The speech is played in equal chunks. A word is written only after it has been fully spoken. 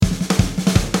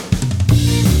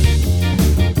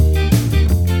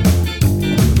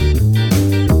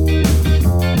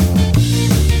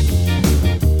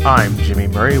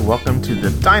Murray. Welcome to the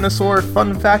Dinosaur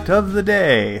Fun Fact of the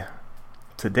Day.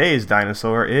 Today's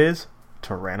dinosaur is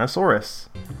Tyrannosaurus.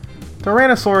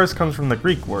 Tyrannosaurus comes from the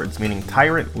Greek words meaning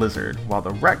tyrant lizard, while the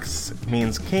rex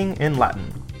means king in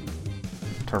Latin.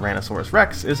 Tyrannosaurus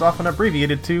rex is often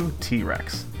abbreviated to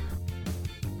T-Rex.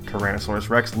 Tyrannosaurus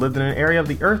rex lived in an area of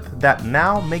the Earth that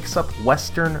now makes up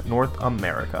Western North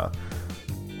America.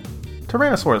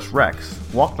 Tyrannosaurus rex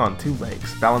walked on two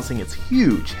legs, balancing its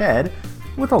huge head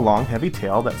with a long, heavy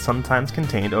tail that sometimes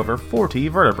contained over 40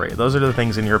 vertebrae. Those are the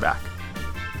things in your back.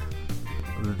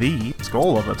 The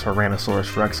skull of a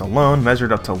Tyrannosaurus rex alone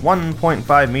measured up to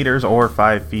 1.5 meters or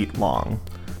 5 feet long.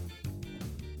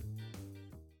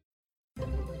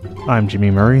 I'm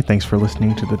Jimmy Murray. Thanks for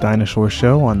listening to The Dinosaur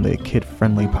Show on the Kid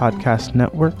Friendly Podcast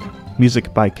Network.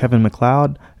 Music by Kevin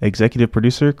MacLeod, executive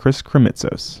producer Chris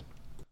Kremitzos.